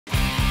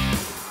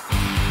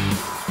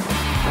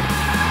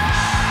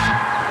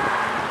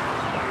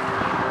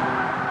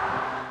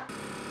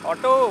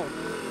Auto,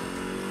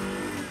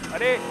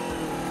 अरे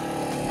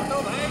auto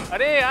भाई,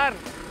 अरे यार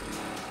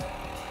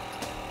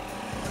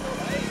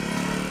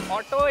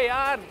ऑटो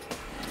यार।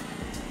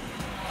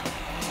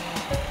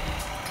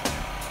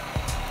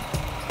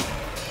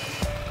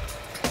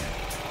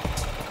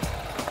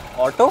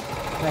 ऑटो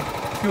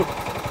क्यों?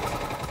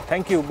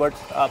 थैंक यू, बट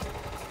आप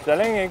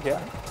चलेंगे क्या?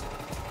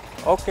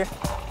 ओके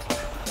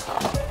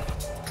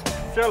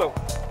चलो।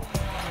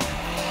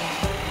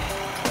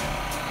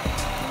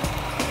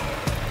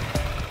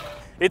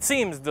 It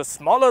seems the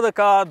smaller the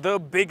car, the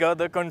bigger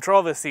the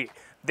controversy.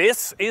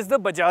 This is the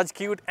Bajaj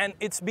Qute and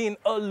it's been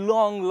a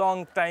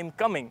long time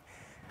coming.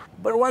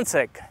 But one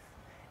sec,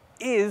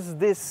 is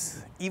this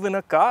even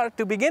a car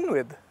to begin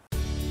with?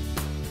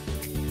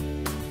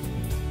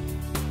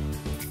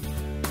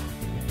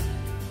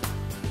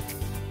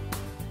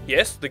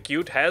 Yes, the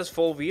Qute has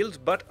 4 wheels,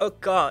 but a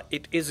car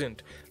it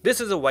isn't.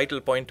 This is a vital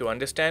point to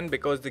understand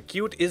because the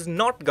Qute is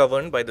not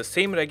governed by the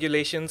same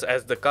regulations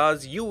as the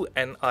cars you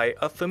and I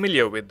are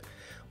familiar with.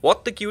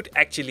 What the Qute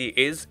actually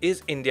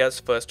is India's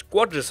first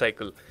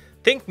quadricycle.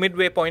 Think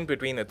midway point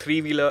between a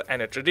 3-wheeler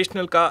and a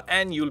traditional car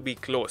and you'll be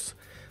close.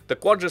 The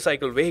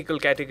quadricycle vehicle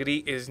category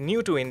is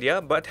new to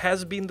India but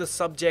has been the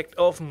subject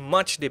of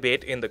much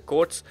debate in the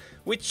courts,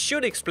 which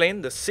should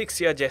explain the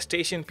 6-year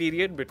gestation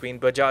period between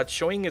Bajaj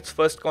showing its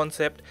first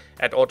concept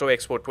at Auto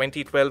Expo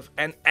 2012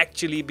 and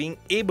actually being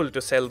able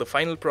to sell the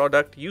final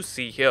product you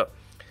see here.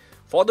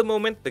 For the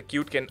moment, the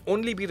Qute can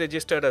only be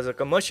registered as a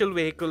commercial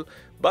vehicle,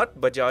 but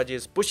Bajaj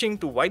is pushing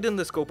to widen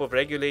the scope of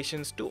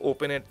regulations to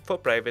open it for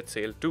private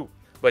sale too.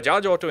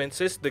 Bajaj Auto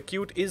insists the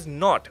Qute is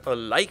not a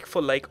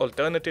like-for-like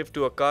alternative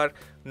to a car,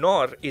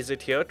 nor is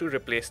it here to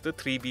replace the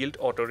 3-wheeled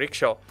auto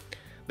rickshaw.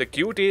 The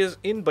Qute is,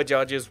 in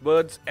Bajaj's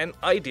words, an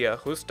idea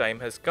whose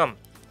time has come.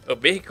 A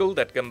vehicle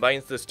that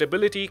combines the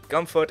stability,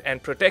 comfort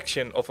and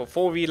protection of a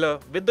 4-wheeler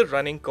with the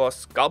running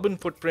costs, carbon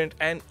footprint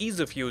and ease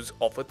of use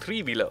of a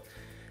 3-wheeler.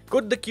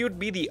 Could the Qute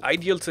be the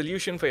ideal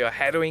solution for your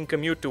harrowing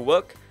commute to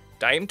work?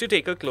 Time to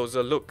take a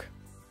closer look.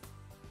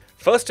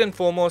 First and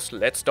foremost,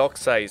 let's talk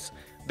size.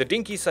 The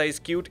dinky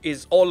size Qute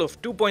is all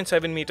of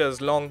 2.7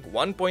 meters long,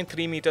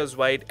 1.3 meters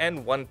wide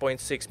and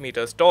 1.6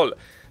 meters tall,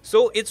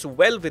 so it's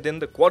well within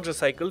the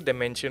quadricycle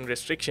dimension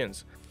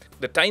restrictions.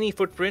 The tiny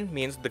footprint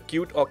means the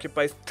Qute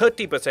occupies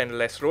 30%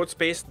 less road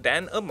space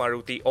than a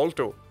Maruti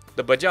Alto.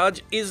 The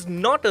Bajaj is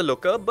not a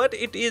looker, but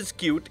it is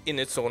cute in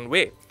its own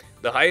way.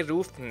 The high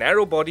roof,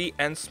 narrow body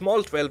and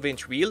small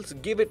 12-inch wheels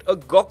give it a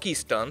gawky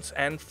stance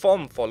and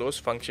form follows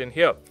function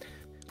here.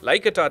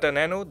 Like a Tata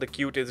Nano, the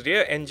Qute is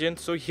rear-engined,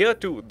 so here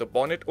too the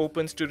bonnet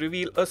opens to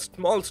reveal a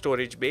small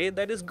storage bay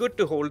that is good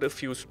to hold a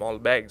few small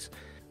bags.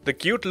 The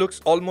Qute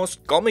looks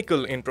almost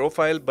comical in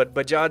profile, but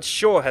Bajaj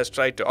sure has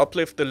tried to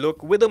uplift the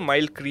look with a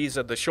mild crease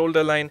at the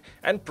shoulder line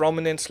and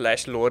prominent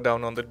slash lower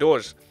down on the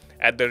doors.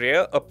 At the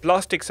rear, a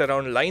plastic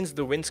surround lines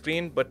the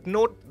windscreen, but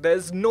note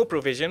there's no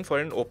provision for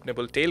an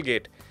openable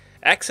tailgate.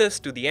 Access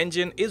to the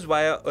engine is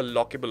via a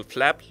lockable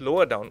flap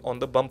lower down on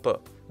the bumper.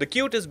 The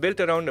Qute is built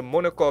around a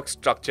monocoque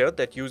structure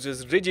that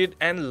uses rigid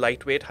and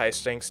lightweight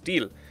high-strength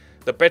steel.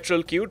 The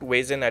petrol Qute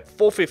weighs in at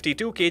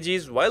 452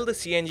 kgs while the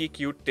CNG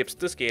Qute tips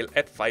the scale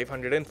at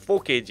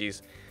 504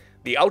 kgs.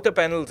 The outer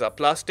panels are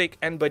plastic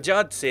and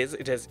Bajaj says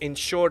it has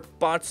ensured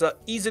parts are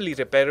easily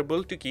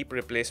repairable to keep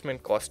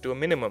replacement costs to a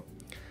minimum.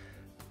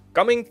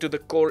 Coming to the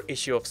core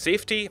issue of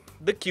safety,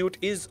 the Qute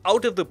is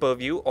out of the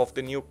purview of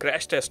the new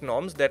crash test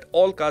norms that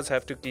all cars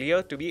have to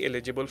clear to be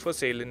eligible for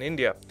sale in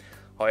India.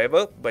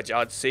 However,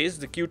 Bajaj says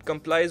the Qute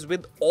complies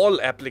with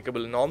all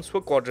applicable norms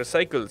for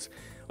quadricycles,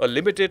 a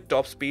limited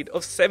top speed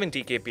of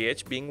 70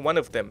 kph being one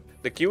of them.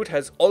 The Qute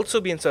has also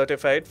been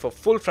certified for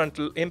full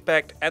frontal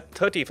impact at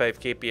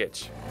 35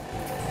 kph.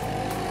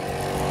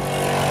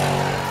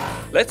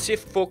 Let's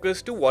shift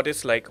focus to what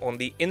it's like on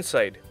the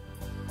inside.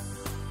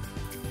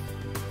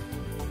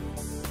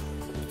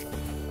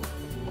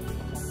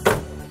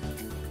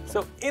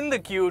 So in the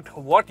Qute,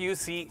 what you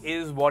see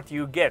is what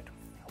you get.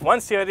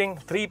 One steering,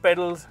 3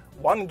 pedals,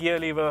 1 gear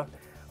lever,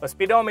 a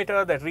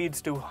speedometer that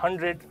reads to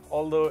 100,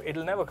 although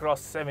it'll never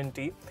cross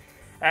 70.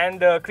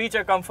 And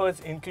creature comforts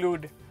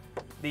include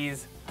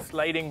these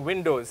sliding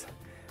windows.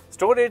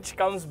 Storage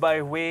comes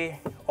by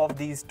way of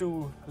these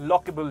 2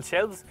 lockable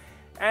shelves,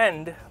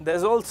 and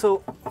there's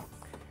also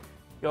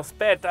your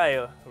spare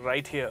tire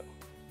right here.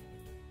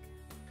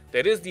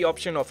 There is the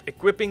option of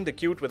equipping the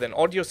Qute with an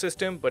audio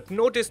system, but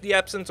notice the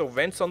absence of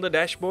vents on the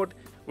dashboard.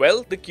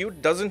 Well, the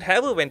Qute doesn't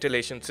have a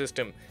ventilation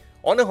system.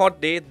 On a hot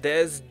day,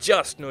 there's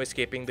just no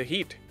escaping the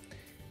heat.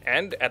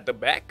 And at the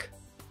back,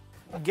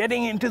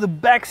 getting into the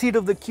back seat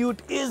of the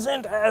Qute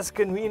isn't as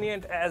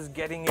convenient as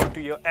getting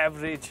into your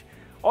average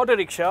auto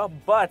rickshaw,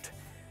 but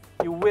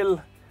you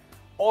will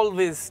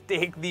always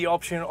take the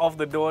option of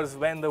the doors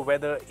when the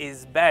weather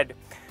is bad.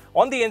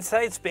 On the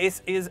inside,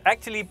 space is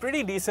actually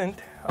pretty decent.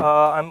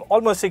 I'm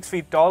almost 6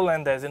 feet tall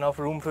and there's enough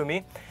room for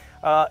me.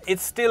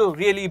 It's still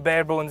really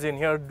bare bones in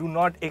here. Do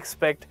not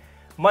expect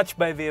much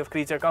by way of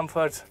creature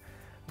comforts.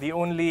 The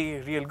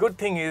only real good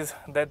thing is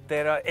that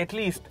there are at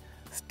least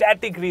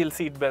static reel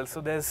seat belts,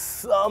 so there's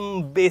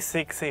some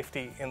basic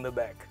safety in the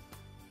back.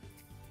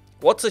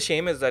 What's a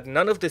shame is that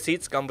none of the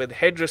seats come with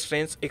head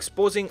restraints,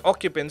 exposing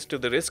occupants to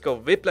the risk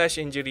of whiplash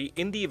injury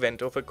in the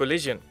event of a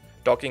collision.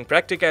 Talking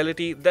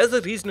practicality, there's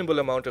a reasonable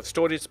amount of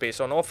storage space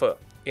on offer.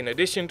 In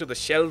addition to the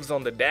shelves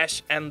on the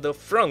dash and the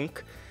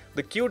frunk,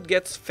 the Qute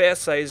gets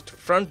fair-sized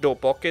front door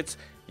pockets.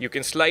 You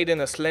can slide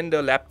in a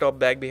slender laptop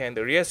bag behind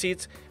the rear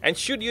seats, and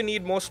should you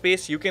need more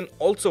space, you can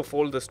also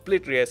fold the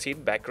split rear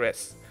seat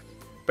backrests.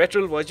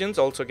 Petrol versions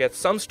also get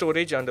some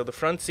storage under the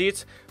front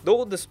seats,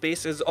 though the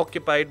space is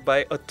occupied by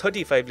a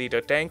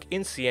 35-litre tank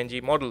in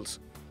CNG models.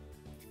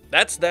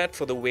 That's that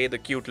for the way the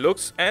Qute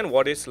looks and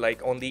what it's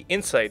like on the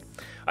inside.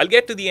 I'll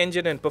get to the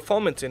engine and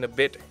performance in a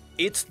bit.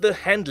 It's the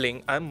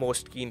handling I'm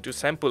most keen to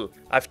sample.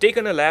 I've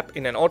taken a lap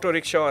in an auto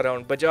rickshaw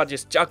around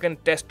Bajaj's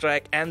Chakan test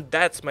track, and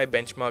that's my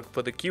benchmark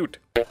for the Qute.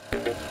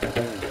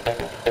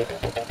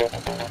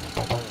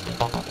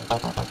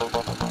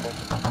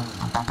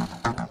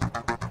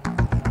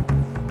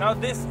 Now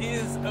this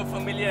is a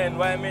familiar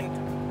environment.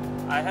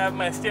 I have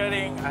my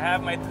steering, I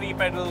have my 3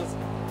 pedals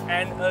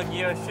and a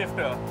gear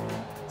shifter.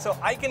 So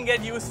I can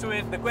get used to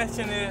it. The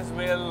question is,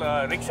 will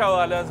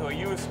rickshawalas who are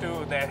used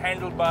to their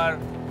handlebar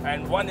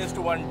and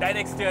 1:1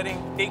 direct steering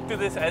take to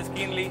this as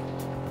keenly?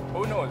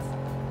 Who knows?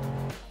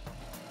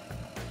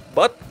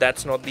 But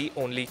that's not the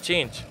only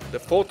change. The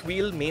fourth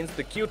wheel means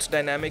the Qute's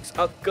dynamics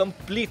are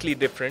completely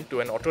different to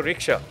an auto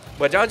rickshaw.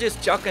 Bajaj's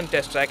Chakan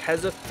test track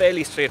has a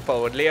fairly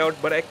straightforward layout,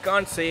 but I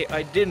can't say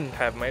I didn't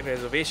have my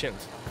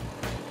reservations.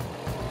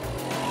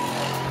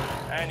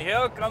 And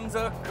here comes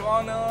a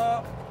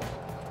corner.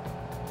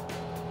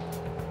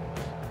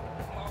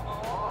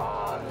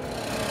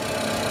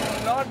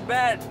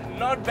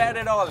 Not bad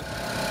at all.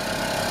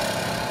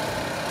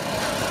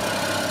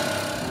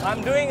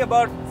 I'm doing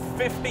about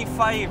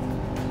 55.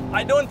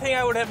 I don't think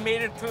I would have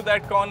made it through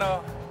that corner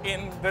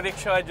in the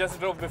rickshaw I just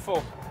drove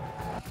before.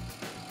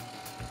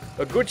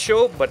 A good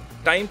show, but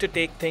time to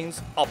take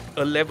things up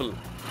a level.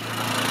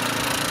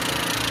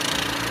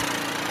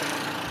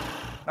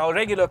 Now,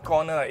 regular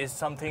corner is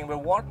something,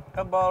 but what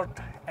about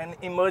an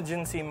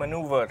emergency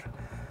maneuver?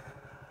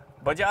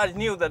 Bajaj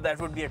knew that that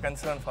would be a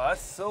concern for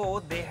us,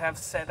 so they have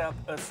set up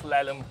a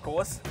slalom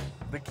course.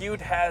 The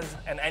Qute has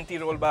an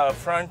anti-roll bar up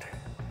front.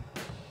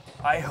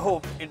 I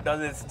hope it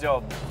does its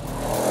job.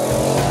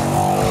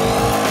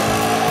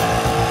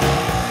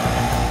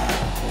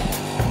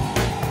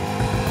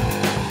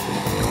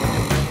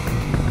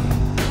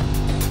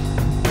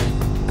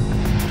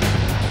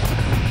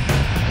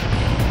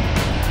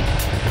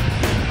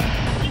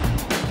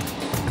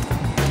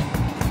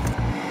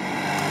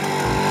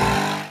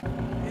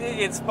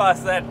 It's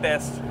past that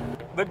test.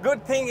 The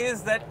good thing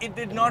is that it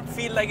did not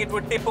feel like it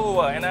would tip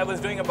over, and I was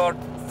doing about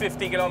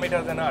 50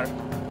 kilometers an hour.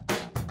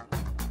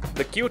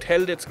 The Qute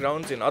held its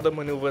grounds in other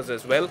maneuvers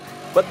as well,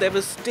 but there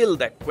was still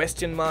that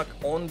question mark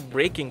on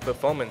braking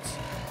performance.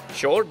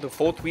 Sure, the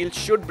fourth wheel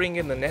should bring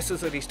in the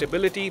necessary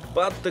stability,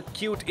 but the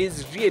Qute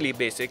is really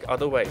basic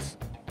otherwise.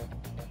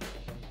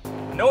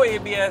 No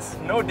ABS,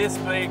 no disc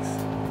brakes,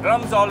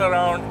 drums all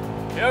around.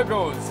 Here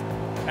goes.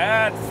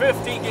 At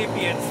 50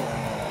 kph.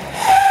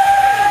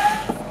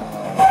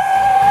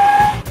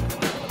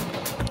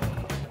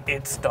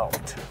 It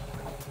stopped.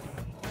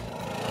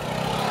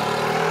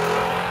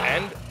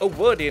 And a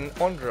word in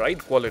on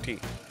ride quality.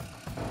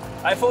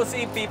 I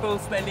foresee people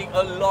spending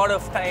a lot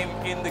of time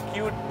in the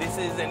Qute. This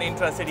is an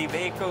intra-city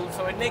vehicle,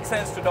 so it makes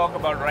sense to talk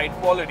about ride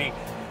quality.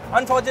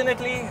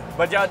 Unfortunately,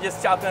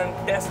 Bajaj's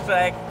Chakan test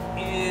track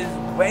is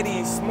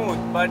very smooth,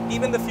 but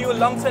even the few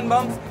lumps and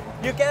bumps,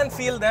 you can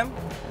feel them,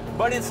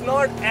 but it's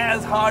not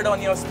as hard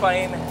on your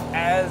spine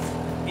as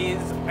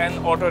is an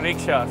auto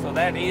rickshaw, so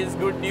that is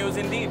good news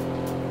indeed.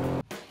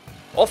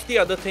 Of the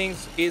other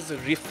things is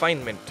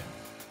refinement.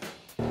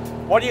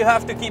 What you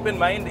have to keep in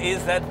mind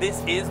is that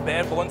this is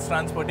bare bones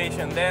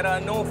transportation. There are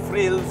no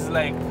frills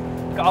like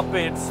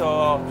carpets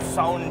or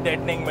sound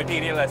deadening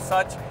material as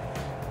such.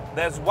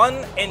 There's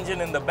one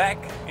engine in the back,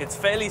 it's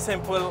fairly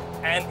simple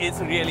and it's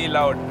really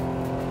loud.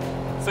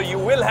 So you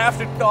will have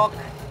to talk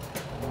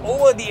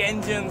over the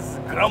engine's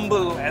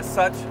grumble as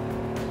such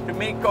to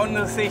make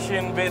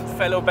conversation with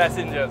fellow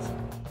passengers.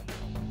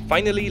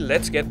 Finally,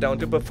 let's get down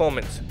to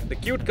performance. The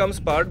Qute comes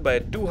powered by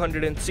a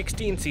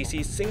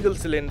 216cc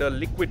single-cylinder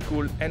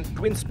liquid-cooled and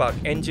twin-spark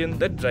engine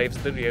that drives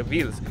the rear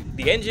wheels.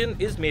 The engine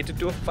is mated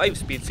to a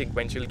 5-speed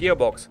sequential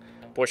gearbox.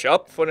 Push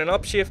up for an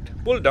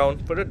upshift, pull down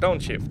for a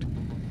downshift.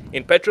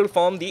 In petrol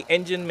form, the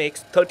engine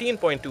makes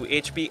 13.2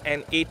 HP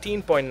and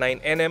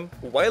 18.9 Nm,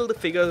 while the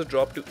figures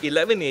drop to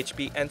 11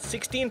 HP and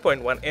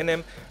 16.1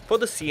 Nm for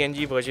the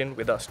CNG version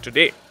with us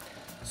today.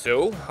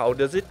 So, how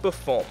does it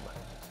perform?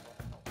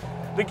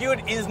 The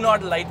Qute is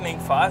not lightning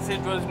fast,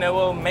 it was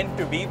never meant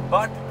to be,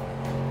 but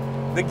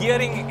the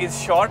gearing is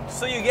short,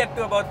 so you get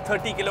to about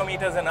 30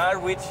 kilometers an hour,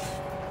 which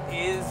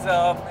is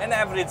an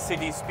average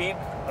city speed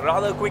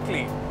rather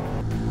quickly.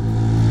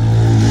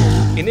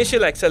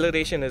 Initial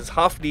acceleration is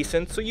half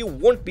decent, so you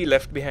won't be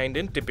left behind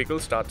in typical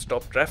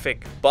start-stop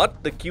traffic.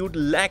 But the Qute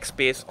lacks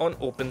pace on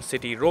open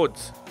city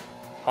roads.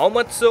 How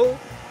much so?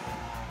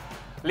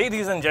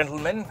 Ladies and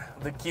gentlemen,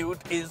 the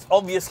Qute is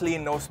obviously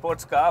no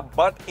sports car,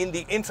 but in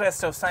the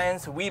interest of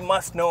science, we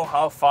must know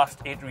how fast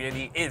it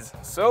really is.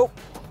 So,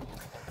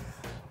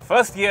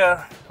 first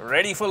gear,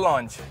 ready for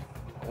launch.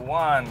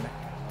 1,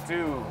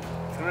 2,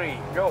 3,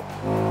 go.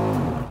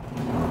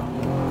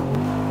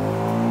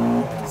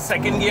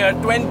 Second gear,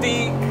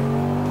 20.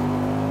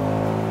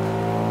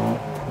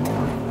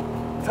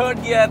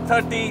 Third gear,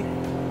 30.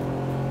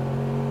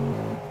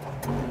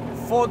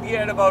 Fourth gear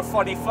at about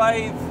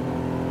 45.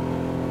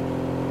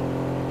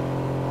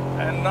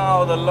 And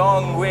now the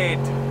long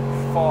wait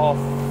for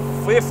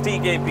 50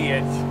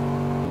 kph.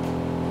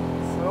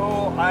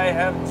 So I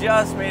have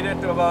just made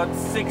it to about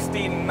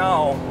 60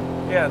 now.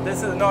 Yeah,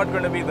 this is not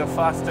going to be the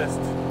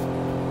fastest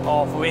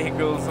of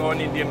vehicles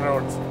on Indian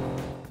roads.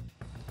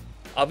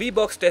 Our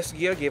V-Box test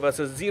gear gave us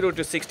a 0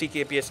 to 60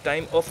 kph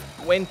time of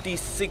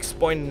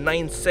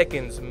 26.9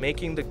 seconds,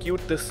 making the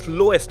Qute the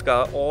slowest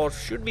car, or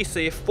should we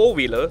say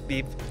four-wheeler,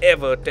 we've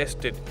ever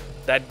tested.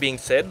 That being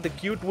said, the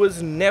Qute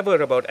was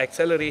never about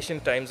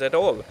acceleration times at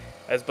all.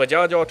 As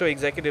Bajaj Auto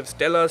executives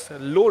tell us,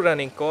 low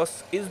running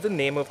costs is the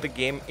name of the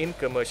game in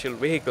commercial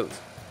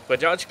vehicles.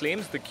 Bajaj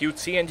claims the Qute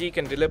CNG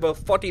can deliver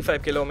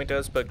 45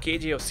 km per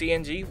kg of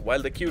CNG,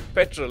 while the Qute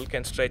petrol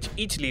can stretch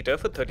each litre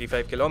for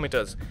 35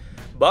 km.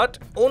 But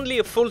only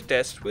a full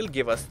test will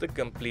give us the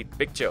complete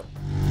picture.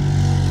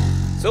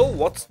 So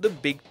what's the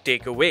big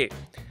takeaway?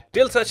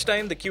 Till such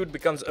time the Qute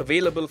becomes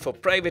available for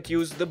private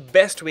use, the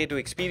best way to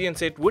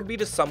experience it would be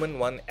to summon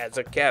one as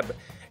a cab.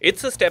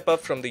 It's a step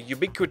up from the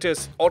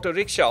ubiquitous auto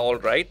rickshaw,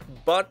 alright,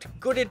 but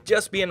could it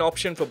just be an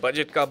option for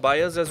budget car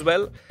buyers as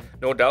well?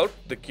 No doubt,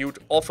 the Qute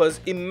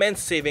offers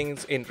immense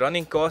savings in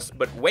running costs,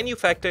 but when you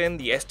factor in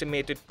the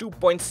estimated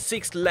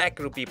 2.6 lakh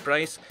rupee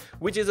price,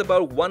 which is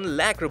about 1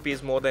 lakh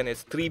rupees more than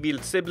its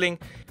three-wheeled sibling,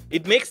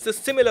 it makes the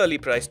similarly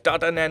priced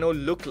Tata Nano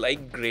look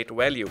like great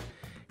value.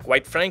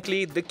 Quite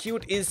frankly, the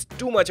Qute is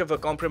too much of a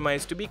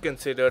compromise to be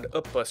considered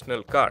a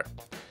personal car.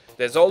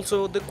 There's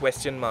also the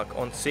question mark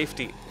on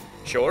safety.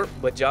 Sure,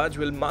 Bajaj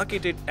will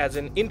market it as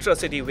an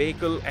intra-city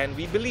vehicle, and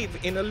we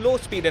believe in a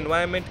low-speed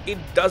environment it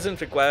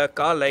doesn't require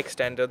car-like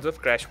standards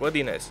of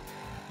crashworthiness.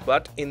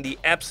 But in the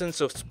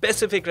absence of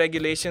specific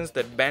regulations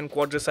that ban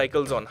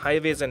quadricycles on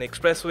highways and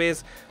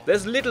expressways,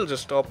 there's little to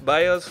stop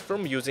buyers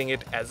from using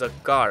it as a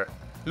car.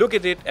 Look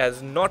at it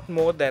as not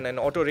more than an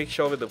auto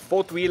rickshaw with a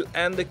fourth wheel,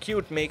 and the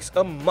Qute makes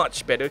a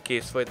much better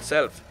case for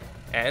itself,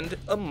 and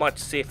a much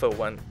safer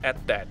one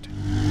at that.